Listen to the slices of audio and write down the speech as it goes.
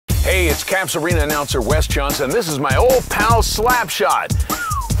Hey, it's Caps Arena announcer Wes Johnson. This is my old pal Slapshot.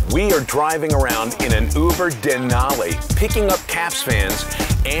 We are driving around in an Uber Denali, picking up Caps fans,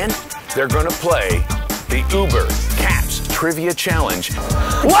 and they're going to play the Uber Caps Trivia Challenge.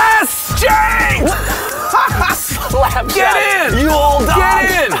 Wes James! Slapshot! Get in! You old dog!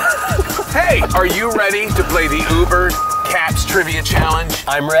 Get in! Hey, are you ready to play the Uber Caps Trivia Challenge?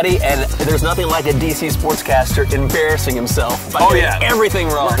 I'm ready, and there's nothing like a DC sportscaster embarrassing himself by doing everything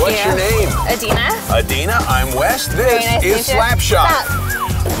wrong. What's your name? Adina. Adina, I'm Wes. This is Slapshot.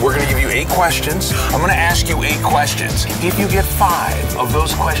 We're going to give you 8 questions. I'm going to ask you 8 questions. If you get 5 of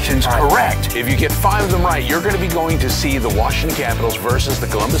those questions correct, if you get 5 of them right, you're going to be going to see the Washington Capitals versus the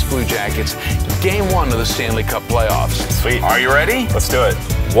Columbus Blue Jackets, Game 1 of the Stanley Cup playoffs. Sweet. Are you ready? Let's do it.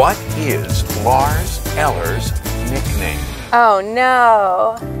 What is Lars Eller's nickname? Oh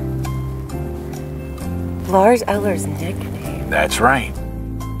no. Lars Eller's nickname. That's right.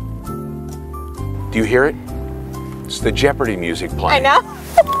 Do you hear it? It's the Jeopardy music playing. I know.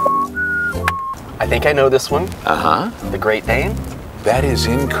 I think I know this one. Uh-huh. The Great Dane? That is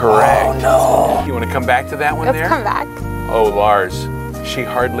incorrect. Oh, no. You want to come back to that one there? Let's come back. Oh, Lars, she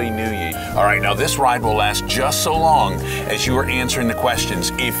hardly knew you. All right, now this ride will last just so long as you are answering the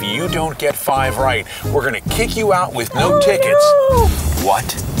questions. If you don't get 5 right, we're going to kick you out with no tickets. No.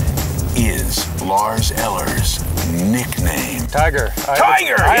 What is Lars Eller's nickname? Tiger.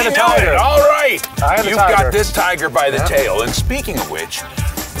 Tiger! I had a tiger. All right. You've tiger. got this tiger by the tail. And speaking of which,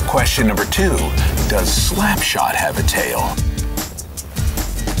 question number 2, does Slapshot have a tail?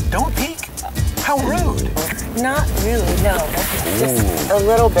 Don't peek. How rude. Not really, no. Just a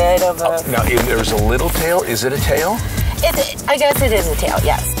little bit of a... Now, if there's a little tail, is it a tail? I guess it is a tail,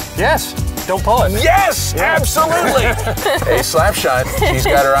 yes. Yes. Don't pull it. Yes, absolutely. Hey, Slapshot, she's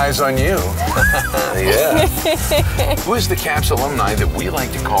got her eyes on you. Yeah. Who is the Caps alumni that we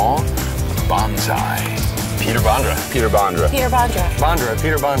like to call Bonsai? Peter Bondra. Peter Bondra.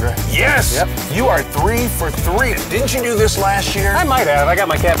 Peter Bondra. Yes! Yep. You are 3 for 3. Didn't you do this last year? I might have. I got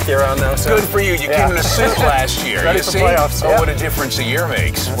my Caps gear on though. So. Good for you. You came in a suit last year. Ready you for see? playoffs. Oh, what a difference a year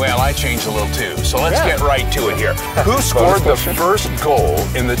makes. Well, I changed a little too. So let's get right to it here. Who scored the first goal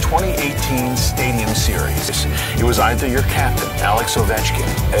in the 2018 Stadium Series? It was either your captain, Alex Ovechkin,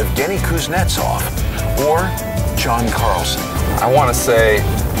 Evgeny Kuznetsov, or John Carlson. I want to say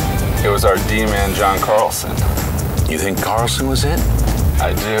it was our D-man, John Carlson. You think Carlson was in?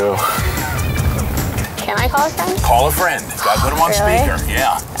 I do. Can I call a friend? Call a friend. Got to put him on speaker.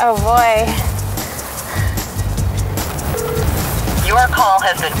 Yeah. Oh boy. Your call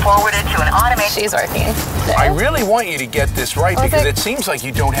has been forwarded to an automated... She's working. I really want you to get this right because it seems like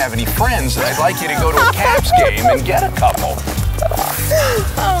you don't have any friends, and I'd like you to go to a Caps game and get a couple.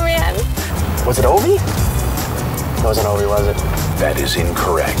 Oh man. Was it Ovi? It wasn't Ovi, was it? That is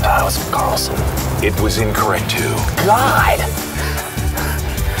incorrect. It was Carlson. It was incorrect too. God!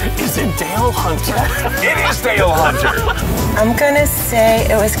 Is it Dale Hunter? It is Dale Hunter. I'm gonna say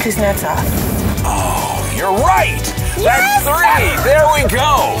it was Kuznetsov. Oh, you're right. That's 3. There we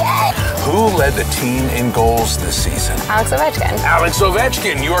go. Who led the team in goals this season? Alex Ovechkin. Alex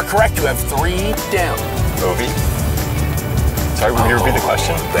Ovechkin. You are correct. You have 3 down. Ovi. Sorry, will you repeat the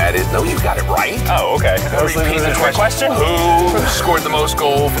question? That is, no, you got it right. Oh, okay. Repeat the question. Who scored the most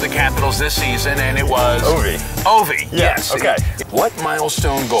goal for the Capitals this season? And it was Ovi. Ovi. Yes. Okay. What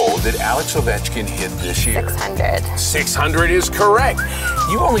milestone goal did Alex Ovechkin hit this year? 600. 600 is correct.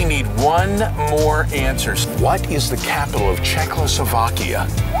 You only need 1 more answer. What is the capital of Czechoslovakia?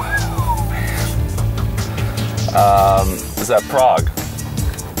 Is that Prague?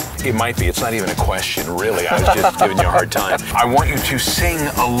 It might be. It's not even a question, really. I was just giving you a hard time. I want you to sing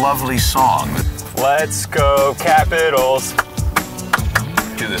a lovely song. Let's go, Capitals.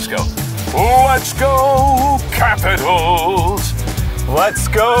 Do this, go. Let's go, Capitals. Let's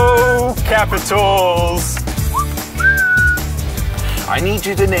go, Capitals. I need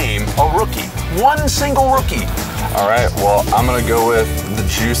you to name a rookie. 1 single rookie. All right, well, I'm going to go with the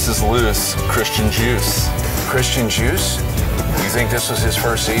juice is loose, Christian Juice. Christian Juice? You think this was his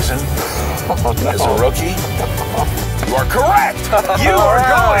first season as a rookie? You are correct! You are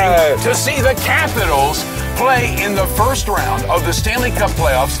going to see the Capitals play in the first round of the Stanley Cup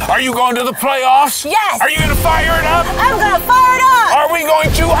playoffs. Are you going to the playoffs? Yes! Are you going to fire it up? I'm gonna fire it up! Are we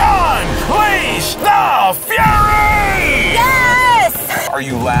going to unleash the fury? Yes! Are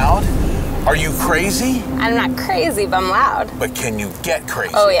you loud? Are you crazy? I'm not crazy, but I'm loud. But can you get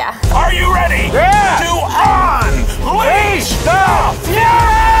crazy? Oh yeah. Are you ready to unleash the fury?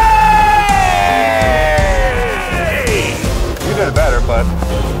 You did it better, but...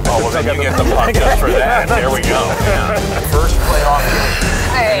 Oh, well, then you get the puck just for that. There we go. Yeah. First playoff game.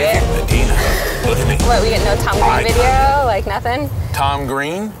 All right. What, we get no Tom Green video? Like nothing? Tom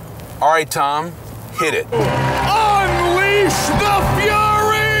Green? All right, Tom, hit it. Unleash the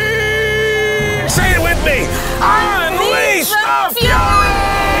fury! Say it with me. Unleash the fury!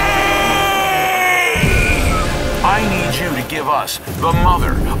 I need you to give us the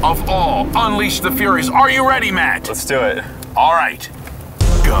mother of all Unleash the Furies. Are you ready, Matt? Let's do it. All right,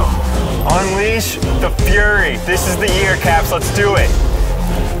 go. Unleash the fury. This is the year, Caps. Let's do it.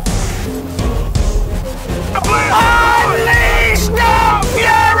 Unleash the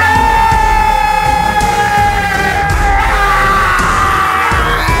fury!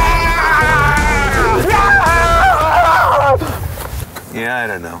 Yeah, I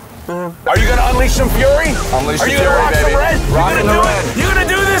don't know. Are you gonna unleash some fury? Unleash the Are you fury, gonna rock baby. some red? Rockin' the red. You gonna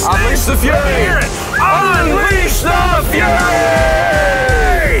do this? Unleash the fury. Let me hear it. Unleash the fury!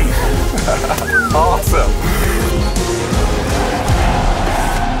 Awesome.